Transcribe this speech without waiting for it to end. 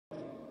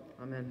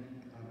Amen.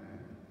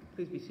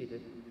 Please be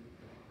seated.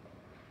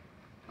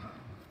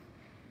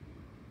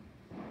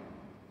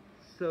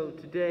 So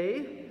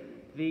today,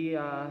 the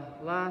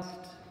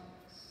last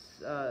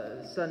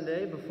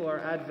Sunday before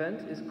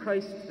Advent is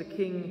Christ the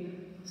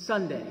King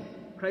Sunday.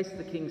 Christ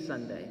the King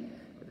Sunday,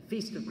 or the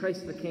Feast of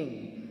Christ the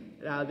King.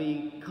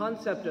 The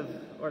concept of,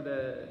 or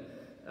the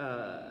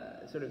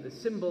sort of the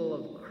symbol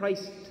of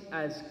Christ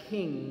as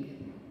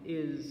King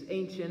is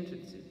ancient,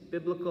 it's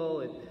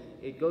biblical,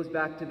 it goes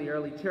back to the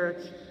early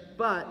church,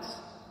 but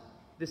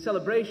the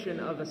celebration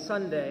of a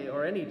Sunday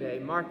or any day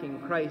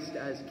marking Christ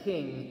as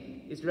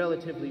King is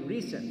relatively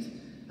recent.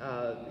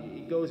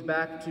 It goes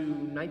back to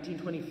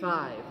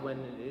 1925 when,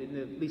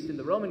 at least in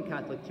the Roman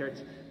Catholic Church,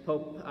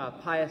 Pope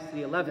Pius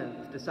XI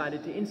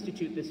decided to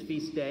institute this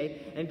feast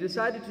day, and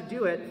decided to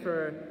do it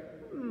for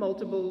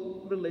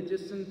multiple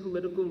religious and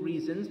political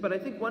reasons, but I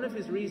think one of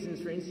his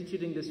reasons for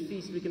instituting this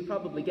feast we can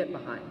probably get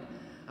behind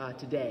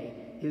today.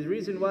 His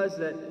reason was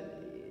that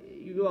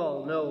you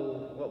all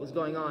know what was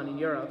going on in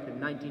Europe in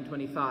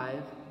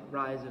 1925,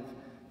 rise of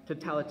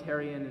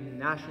totalitarian and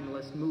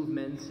nationalist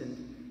movements,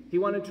 and he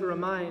wanted to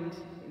remind,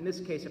 in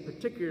this case, a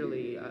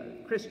particularly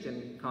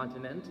Christian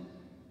continent,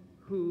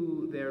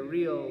 who their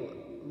real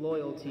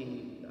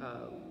loyalty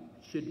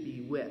should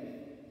be with,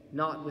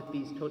 not with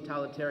these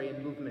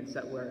totalitarian movements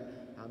that were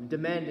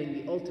demanding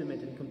the ultimate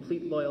and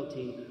complete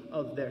loyalty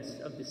of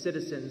the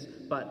citizens,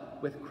 but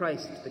with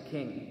Christ the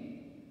King.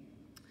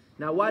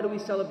 Now, why do we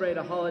celebrate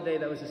a holiday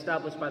that was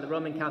established by the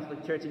Roman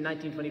Catholic Church in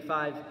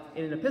 1925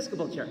 in an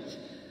Episcopal church?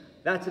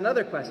 That's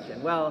another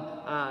question.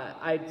 Well,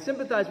 I'd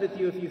sympathize with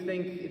you if you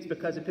think it's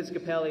because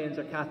Episcopalians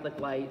are Catholic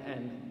light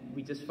and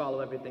we just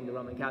follow everything the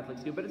Roman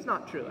Catholics do, but it's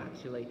not true,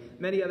 actually.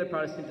 Many other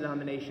Protestant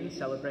denominations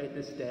celebrate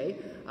this day,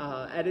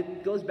 and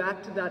it goes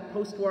back to that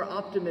post-war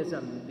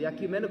optimism, the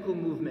ecumenical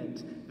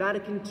movement.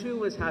 Vatican II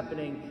was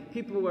happening.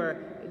 People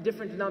were,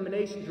 different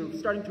denominations were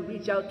starting to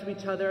reach out to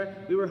each other.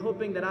 We were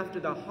hoping that after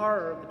the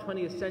horror of the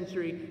 20th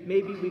century,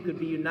 maybe we could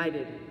be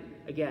united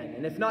again.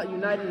 And if not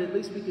united, at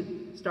least we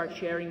could start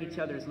sharing each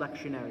other's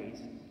lectionaries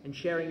and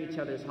sharing each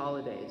other's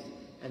holidays.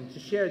 And to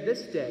share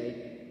this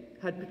day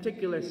had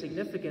particular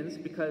significance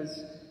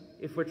because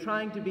if we're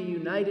trying to be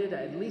united,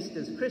 at least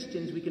as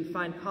Christians, we can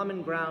find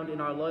common ground in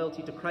our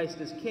loyalty to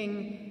Christ as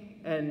King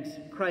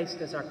and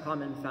Christ as our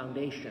common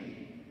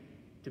foundation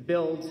to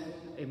build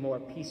a more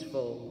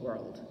peaceful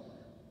world.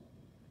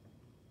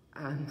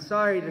 I'm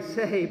sorry to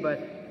say,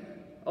 but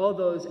all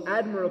those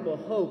admirable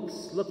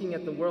hopes looking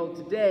at the world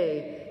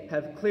today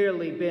have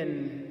clearly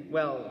been,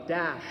 well,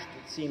 dashed,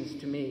 it seems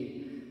to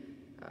me.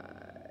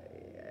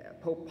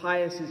 Pope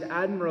Pius's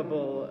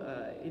admirable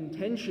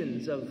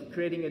intentions of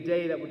creating a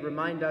day that would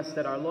remind us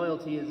that our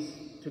loyalty is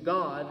to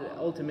God,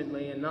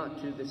 ultimately, and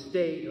not to the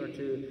state or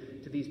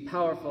to these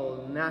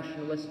powerful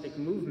nationalistic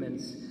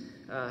movements.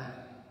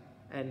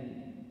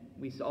 And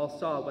we all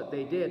saw what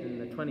they did in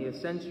the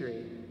 20th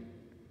century.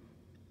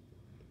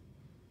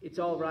 It's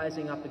all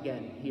rising up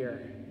again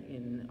here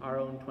in our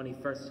own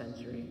 21st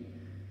century,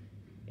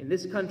 in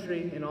this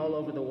country and all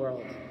over the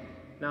world.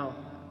 Now,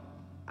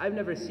 I've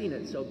never seen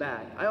it so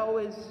bad. I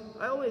always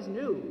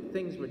knew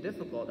things were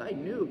difficult. I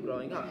knew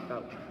growing up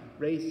about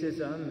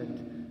racism,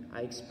 and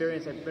I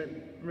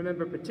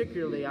remember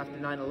particularly after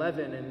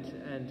 9/11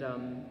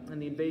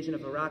 and the invasion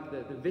of Iraq,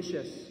 the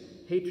vicious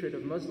hatred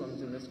of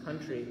Muslims in this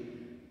country.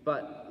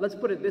 But let's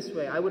put it this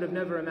way, I would have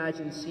never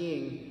imagined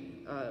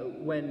seeing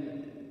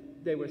when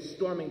they were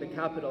storming the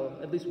Capitol,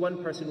 at least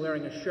one person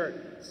wearing a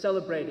shirt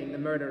celebrating the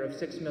murder of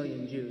 6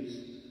 million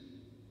Jews.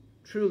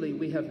 Truly,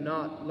 we have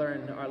not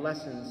learned our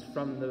lessons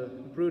from the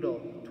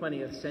brutal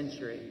 20th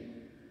century.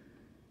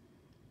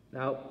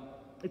 Now,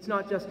 it's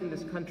not just in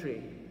this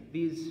country.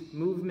 These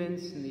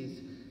movements and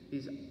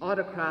these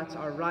autocrats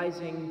are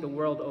rising the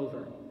world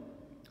over.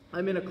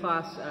 I'm in a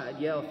class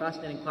at Yale, a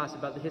fascinating class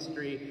about the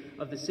history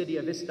of the city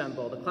of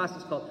Istanbul. The class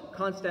is called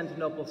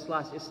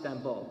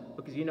Constantinople/Istanbul,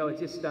 because you know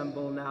it's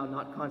Istanbul now,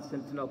 not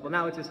Constantinople.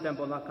 Now it's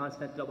Istanbul, not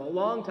Constantinople. A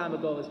long time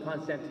ago it was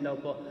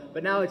Constantinople,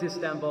 but now it's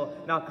Istanbul,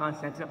 not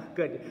Constantinople.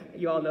 Good,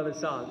 you all know the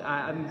song.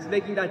 I'm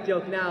making that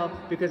joke now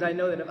because I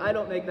know that if I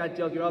don't make that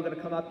joke, you're all going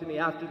to come up to me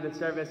after the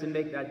service and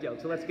make that joke.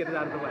 So let's get it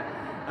out of the way.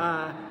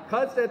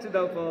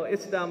 Constantinople,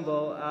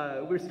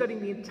 Istanbul, we're studying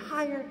the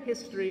entire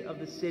history of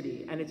the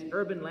city and its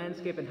urban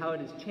landscape and how it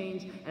has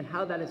changed and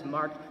how that has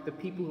marked the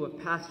people who have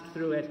passed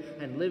through it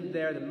and lived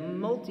there, the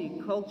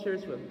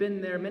multi-cultures who have been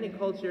there, many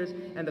cultures,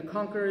 and the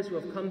conquerors who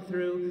have come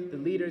through, the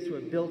leaders who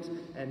have built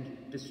and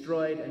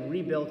destroyed and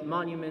rebuilt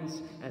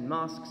monuments and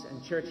mosques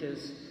and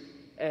churches.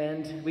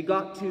 And we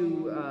got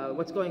to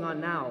what's going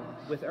on now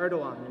with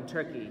Erdogan in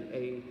Turkey,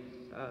 a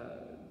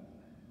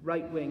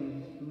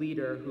right-wing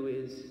leader who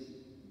is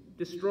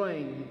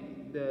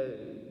destroying the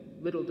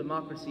little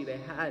democracy they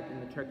had in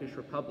the Turkish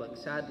Republic,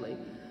 sadly.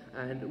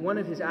 And one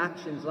of his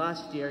actions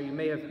last year, you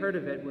may have heard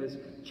of it, was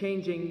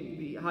changing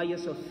the Hagia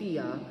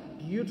Sophia,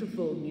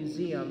 beautiful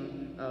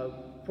museum,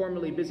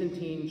 formerly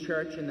Byzantine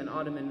church and then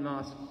Ottoman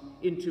mosque,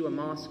 into a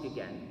mosque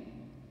again.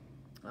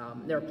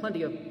 There are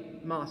plenty of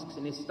mosques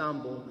in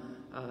Istanbul.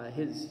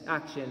 His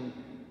action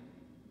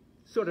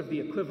sort of the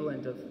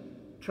equivalent of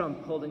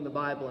Trump holding the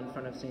Bible in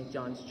front of St.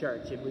 John's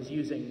Church. It was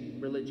using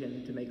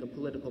religion to make a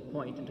political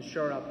point and to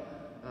shore up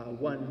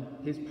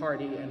his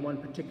party and one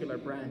particular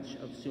branch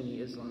of Sunni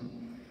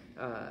Islam.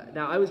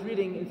 Now, I was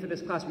reading for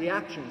this class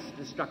reactions to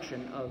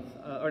destruction of,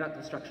 or not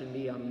destruction,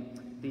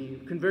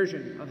 the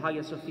conversion of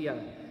Hagia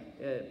Sophia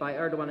by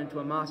Erdogan into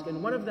a mosque,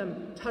 and one of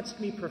them touched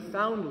me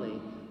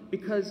profoundly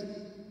because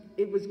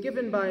it was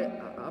given by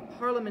a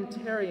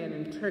parliamentarian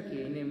in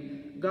Turkey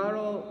named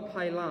Garo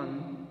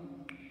Paylan,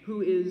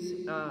 who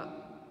is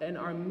an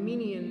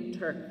Armenian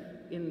Turk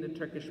in the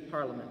Turkish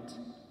parliament.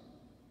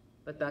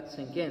 Let that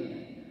sink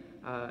in.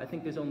 I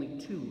think there's only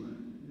two.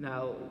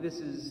 Now, this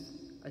is,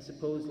 I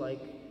suppose,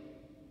 like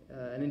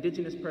an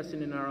indigenous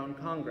person in our own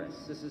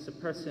Congress. This is a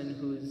person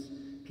whose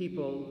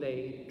people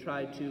they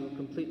tried to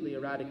completely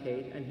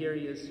eradicate, and here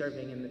he is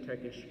serving in the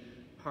Turkish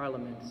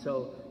parliament.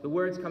 So the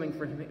words coming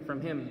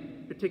from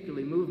him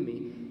particularly move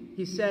me.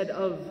 He said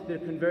of the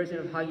conversion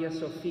of Hagia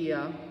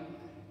Sophia,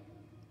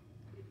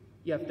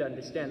 you have to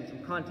understand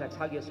some context,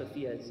 Hagia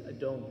Sophia is a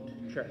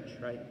domed church,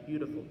 right?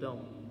 Beautiful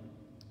dome.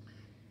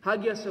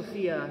 Hagia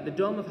Sophia, the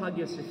dome of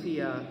Hagia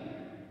Sophia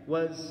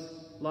was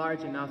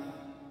large enough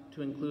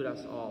to include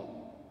us all.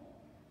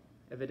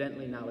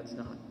 Evidently now it's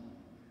not.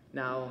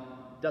 Now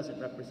doesn't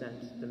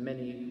represent the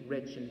many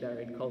rich and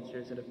varied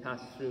cultures that have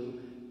passed through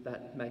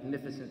that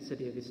magnificent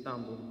city of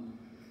Istanbul.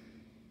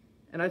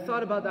 And I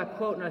thought about that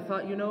quote and I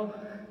thought, you know,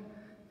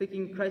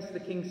 thinking Christ the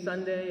King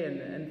Sunday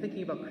and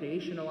thinking about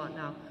creation a lot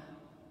now,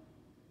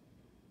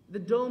 the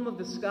dome of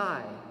the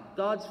sky,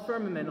 God's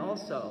firmament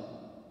also,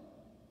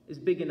 is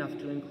big enough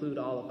to include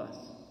all of us.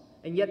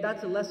 And yet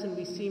that's a lesson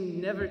we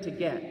seem never to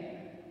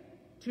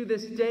get. To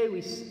this day,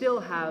 we still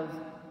have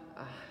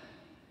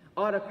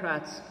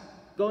autocrats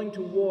going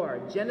to war,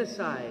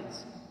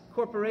 genocides,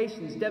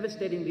 corporations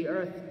devastating the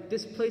earth,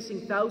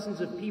 displacing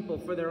thousands of people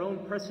for their own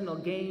personal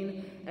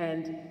gain,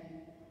 and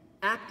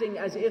acting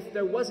as if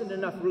there wasn't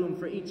enough room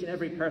for each and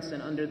every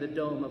person under the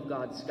dome of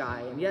God's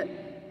sky. And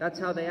yet, that's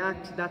how they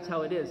act, that's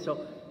how it is.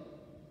 So,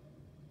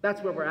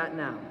 that's where we're at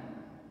now.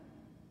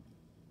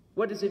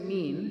 What does it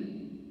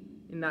mean,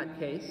 in that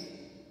case,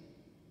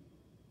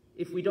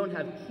 if we don't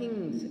have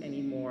kings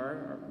anymore,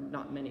 or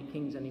not many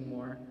kings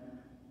anymore,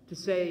 to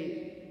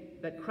say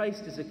that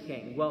Christ is a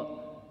king?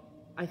 Well,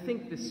 I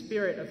think the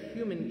spirit of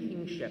human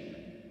kingship,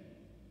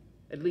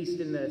 at least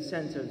in the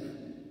sense of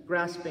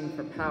grasping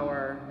for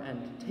power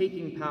and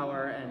taking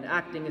power and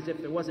acting as if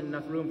there wasn't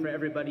enough room for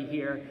everybody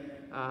here,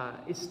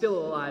 is still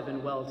alive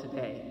and well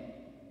today.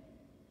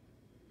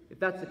 If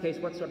that's the case,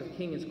 what sort of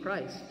king is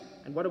Christ?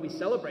 And what are we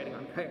celebrating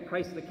on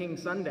Christ the King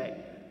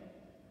Sunday?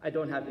 I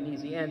don't have an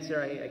easy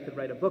answer. I could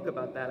write a book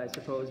about that, I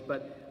suppose,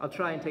 but I'll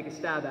try and take a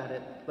stab at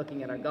it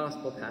looking at our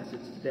gospel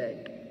passage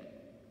today.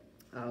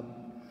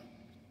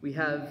 We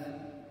have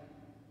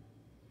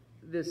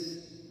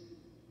this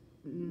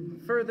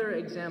further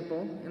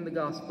example in the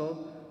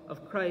gospel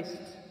of Christ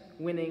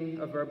winning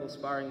a verbal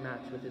sparring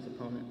match with his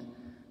opponent.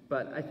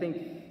 But I think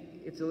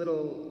it's a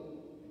little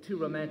too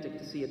romantic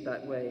to see it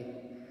that way.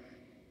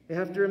 You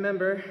have to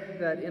remember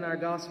that in our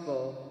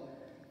gospel,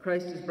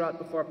 Christ is brought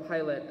before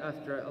Pilate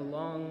after a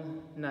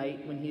long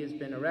night when he has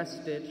been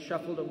arrested,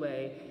 shuffled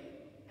away,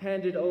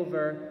 handed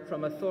over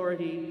from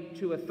authority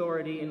to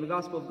authority. In the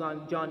Gospel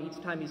of John,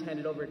 each time he's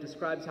handed over, it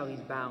describes how he's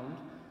bound.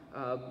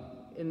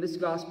 In this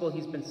Gospel,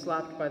 he's been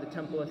slapped by the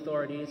temple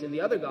authorities. In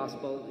the other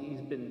Gospel,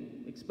 he's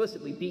been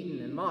explicitly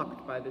beaten and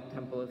mocked by the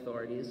temple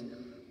authorities.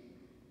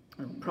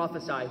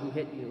 Prophesy who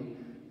hit you.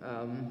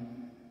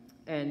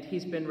 And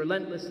he's been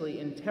relentlessly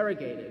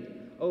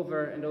interrogated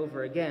over and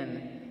over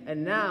again.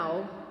 And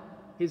now,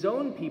 his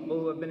own people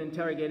who have been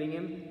interrogating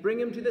him bring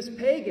him to this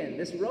pagan,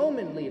 this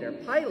Roman leader,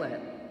 Pilate.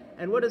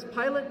 And what does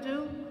Pilate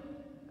do?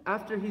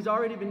 After he's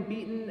already been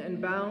beaten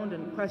and bound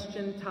and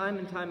questioned time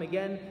and time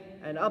again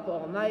and up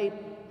all night,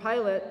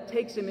 Pilate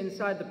takes him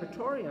inside the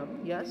praetorium,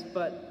 yes,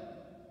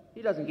 but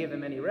he doesn't give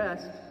him any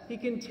rest. He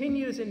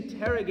continues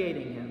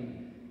interrogating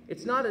him.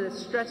 It's not a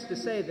stretch to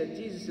say that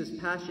Jesus'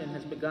 passion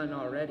has begun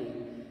already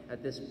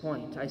at this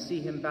point. I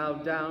see him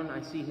bowed down,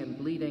 I see him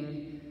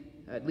bleeding,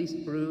 at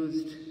least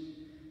bruised.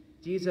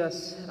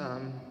 Jesus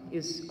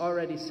is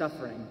already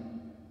suffering.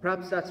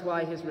 Perhaps that's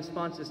why his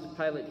responses to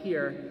Pilate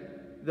here,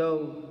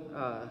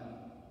 though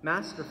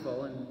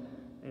masterful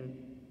and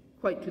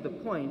quite to the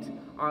point,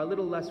 are a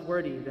little less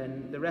wordy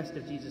than the rest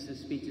of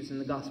Jesus' speeches in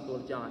the Gospel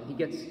of John. He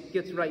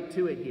gets right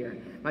to it here.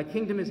 My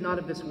kingdom is not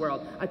of this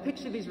world. I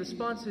picture these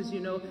responses,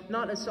 you know,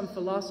 not as some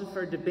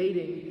philosopher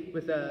debating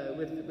with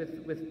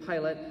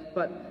Pilate,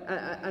 but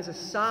as a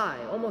sigh,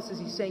 almost as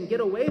he's saying, get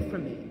away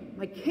from me.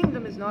 My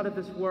kingdom is not of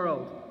this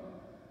world.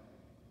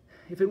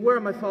 If it were,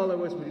 my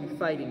followers would be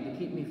fighting to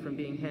keep me from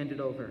being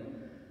handed over.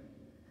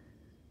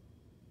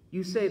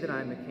 You say that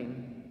I am the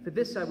king. For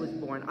this I was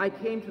born. I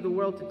came to the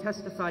world to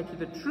testify to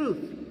the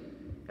truth.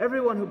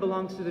 Everyone who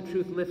belongs to the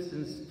truth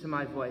listens to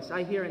my voice.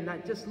 I hear in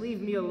that, just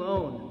leave me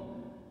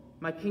alone.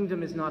 My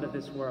kingdom is not of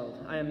this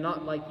world. I am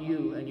not like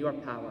you and your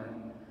power.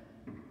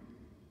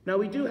 Now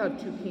we do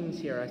have two kings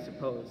here, I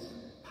suppose.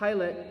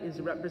 Pilate is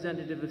a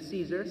representative of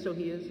Caesar, so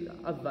he is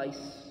a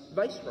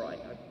viceroy,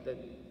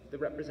 the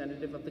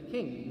representative of the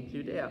king in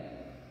Judea.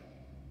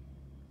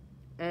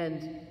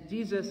 And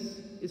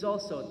Jesus is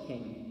also a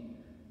king,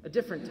 a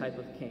different type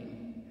of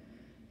king.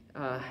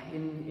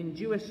 In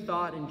Jewish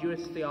thought and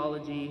Jewish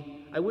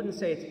theology, I wouldn't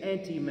say it's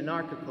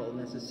anti-monarchical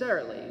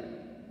necessarily.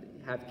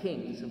 Have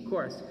kings, of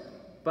course.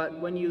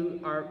 But when you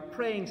are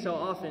praying so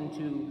often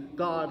to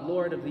God,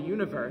 Lord of the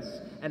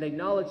universe, and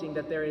acknowledging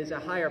that there is a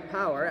higher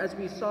power, as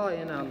we saw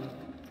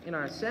in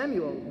our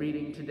Samuel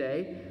reading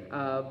today,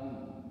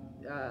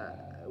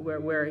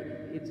 where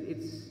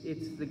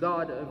it's the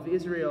God of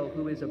Israel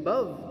who is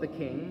above the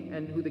king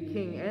and who the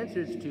king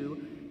answers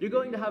to, you're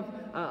going to have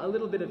a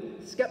little bit of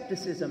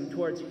skepticism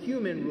towards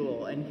human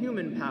rule and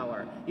human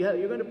power.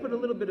 You're going to put a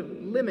little bit of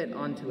limit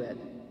onto it.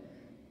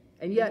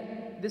 And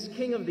yet, this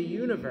king of the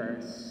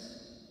universe,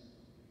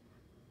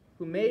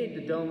 who made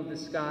the dome of the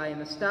sky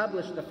and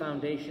established the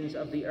foundations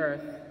of the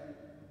earth,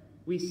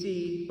 we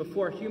see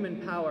before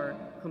human power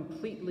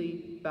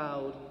completely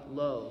bowed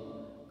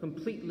low,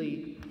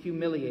 completely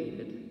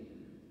humiliated.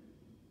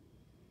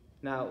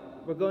 Now,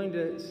 we're going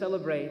to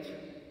celebrate,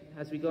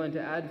 as we go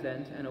into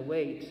Advent and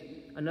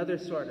await, another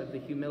sort of the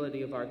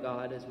humility of our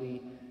God as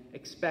we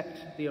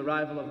expect the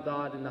arrival of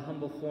God in the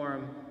humble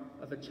form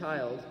of a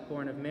child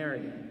born of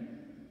Mary.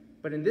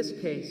 But in this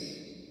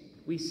case,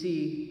 we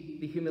see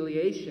the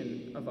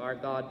humiliation of our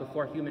God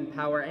before human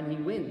power, and he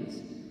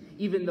wins.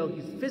 Even though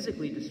he's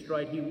physically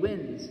destroyed, he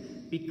wins,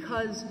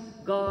 because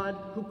God,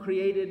 who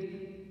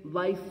created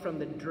life from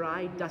the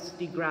dry,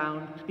 dusty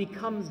ground,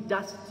 becomes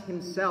dust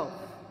himself.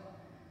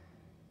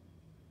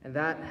 And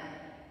that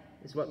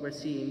is what we're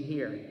seeing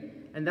here.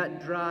 And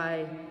that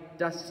dry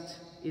dust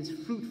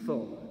is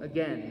fruitful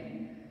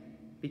again,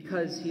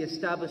 because he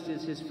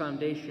establishes his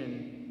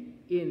foundation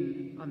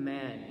in a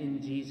man,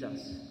 in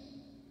Jesus.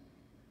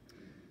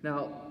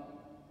 Now,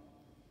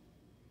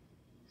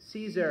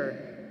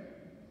 Caesar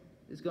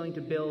is going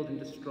to build and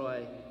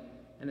destroy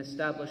and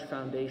establish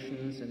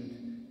foundations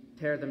and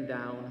tear them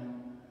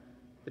down.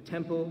 The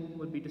temple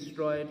would be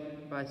destroyed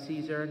by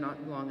Caesar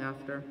not long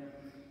after.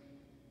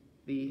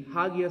 The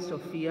Hagia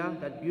Sophia,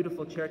 that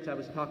beautiful church I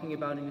was talking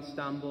about in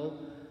Istanbul,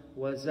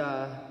 was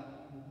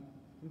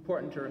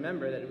important to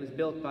remember that it was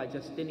built by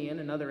Justinian,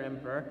 another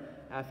emperor,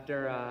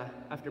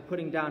 after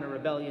putting down a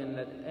rebellion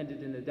that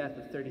ended in the death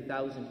of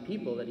 30,000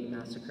 people that he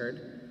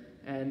massacred.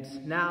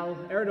 And now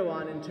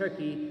Erdogan in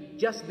Turkey,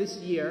 just this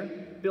year,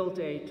 built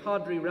a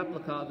tawdry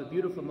replica of a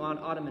beautiful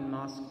Ottoman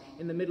mosque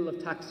in the middle of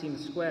Taksim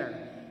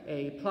Square,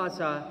 a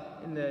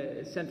plaza in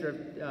the center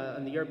of,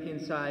 on the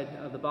European side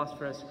of the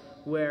Bosphorus,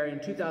 where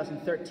in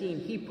 2013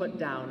 he put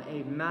down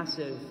a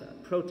massive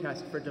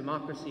protest for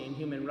democracy and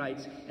human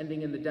rights,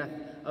 ending in the death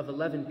of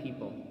 11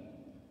 people.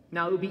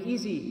 Now, it would be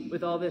easy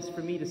with all this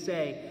for me to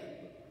say,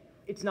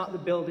 it's not the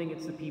building,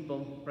 it's the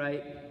people,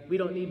 right? We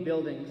don't need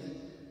buildings.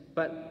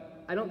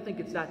 But I don't think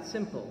it's that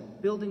simple.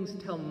 Buildings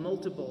tell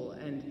multiple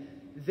and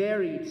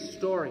varied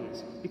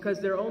stories,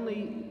 because they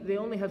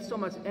only have so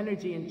much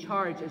energy and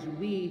charge as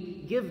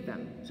we give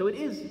them. So it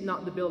is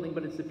not the building,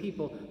 but it's the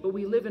people. But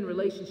we live in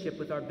relationship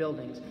with our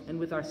buildings and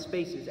with our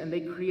spaces, and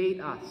they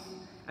create us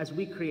as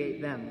we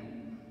create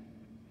them.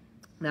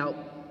 Now,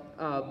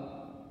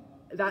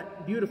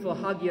 that beautiful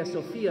Hagia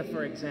Sophia,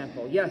 for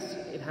example, yes,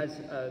 it has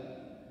a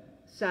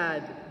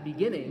sad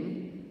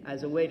beginning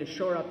as a way to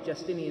shore up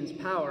Justinian's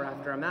power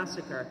after a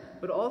massacre,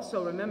 but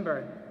also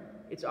remember,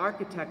 its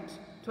architect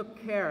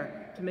took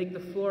care to make the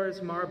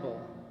floors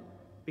marble,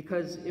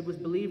 because it was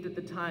believed at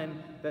the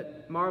time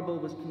that marble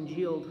was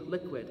congealed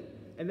liquid.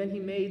 And then he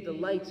made the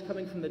lights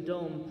coming from the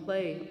dome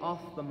play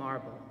off the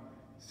marble,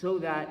 so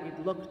that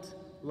it looked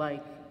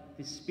like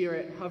the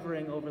Spirit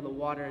hovering over the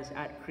waters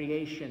at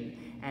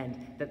creation, and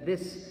that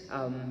this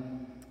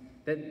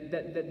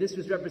that this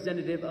was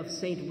representative of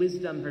Saint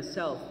Wisdom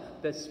herself,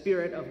 the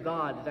Spirit of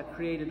God that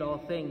created all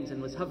things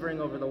and was hovering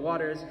over the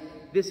waters.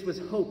 This was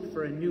hope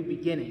for a new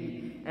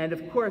beginning. And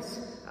of course,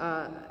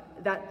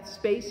 that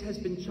space has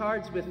been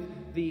charged with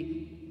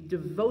the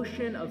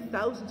devotion of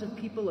thousands of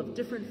people of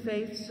different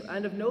faiths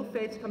and of no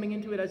faiths coming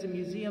into it as a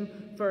museum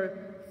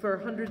for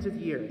hundreds of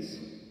years.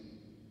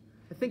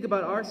 I think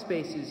about our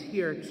spaces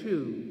here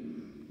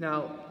too.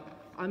 Now,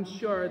 I'm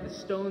sure the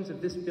stones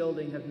of this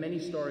building have many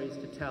stories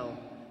to tell,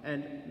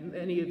 and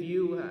many of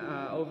you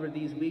over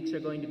these weeks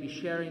are going to be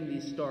sharing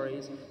these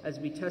stories as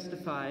we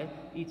testify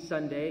each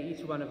Sunday,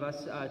 each one of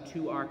us,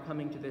 to our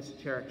coming to this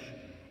church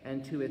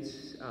and to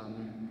its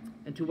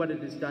and to what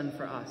it has done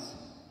for us.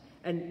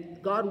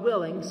 And God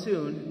willing,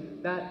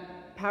 soon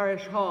that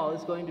parish hall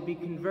is going to be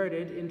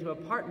converted into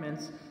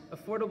apartments,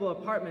 affordable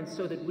apartments,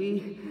 so that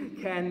we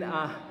can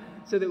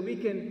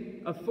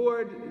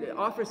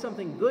offer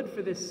something good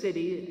for this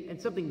city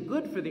and something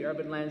good for the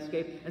urban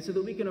landscape, and so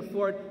that we can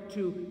afford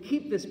to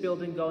keep this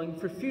building going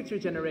for future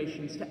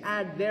generations, to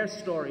add their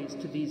stories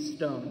to these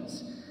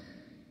stones.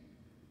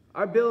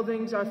 Our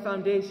buildings, our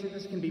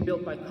foundations can be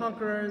built by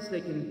conquerors,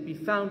 they can be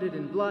founded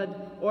in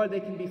blood, or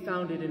they can be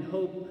founded in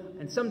hope,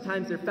 and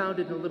sometimes they're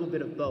founded in a little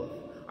bit of both.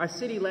 Our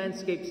city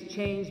landscapes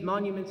change,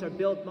 monuments are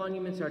built,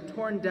 monuments are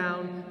torn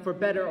down, for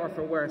better or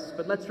for worse.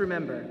 But let's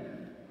remember,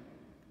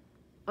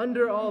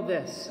 under all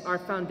this, our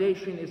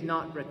foundation is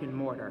not brick and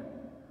mortar.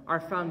 Our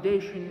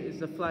foundation is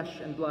the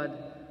flesh and blood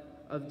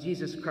of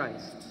Jesus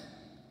Christ.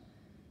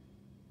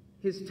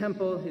 His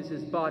temple is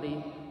his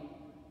body,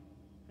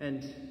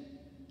 and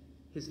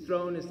his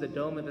throne is the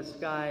dome of the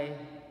sky,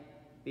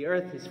 the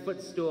earth his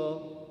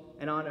footstool,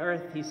 and on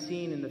earth he's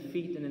seen in the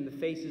feet and in the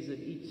faces of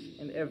each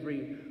and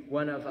every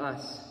one of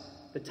us.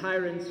 The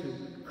tyrants who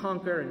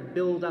conquer and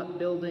build up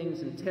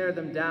buildings and tear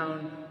them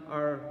down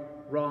are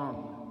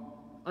wrong.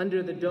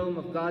 Under the dome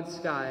of God's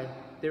sky,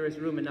 there is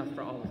room enough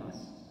for all of us.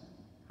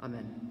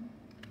 Amen.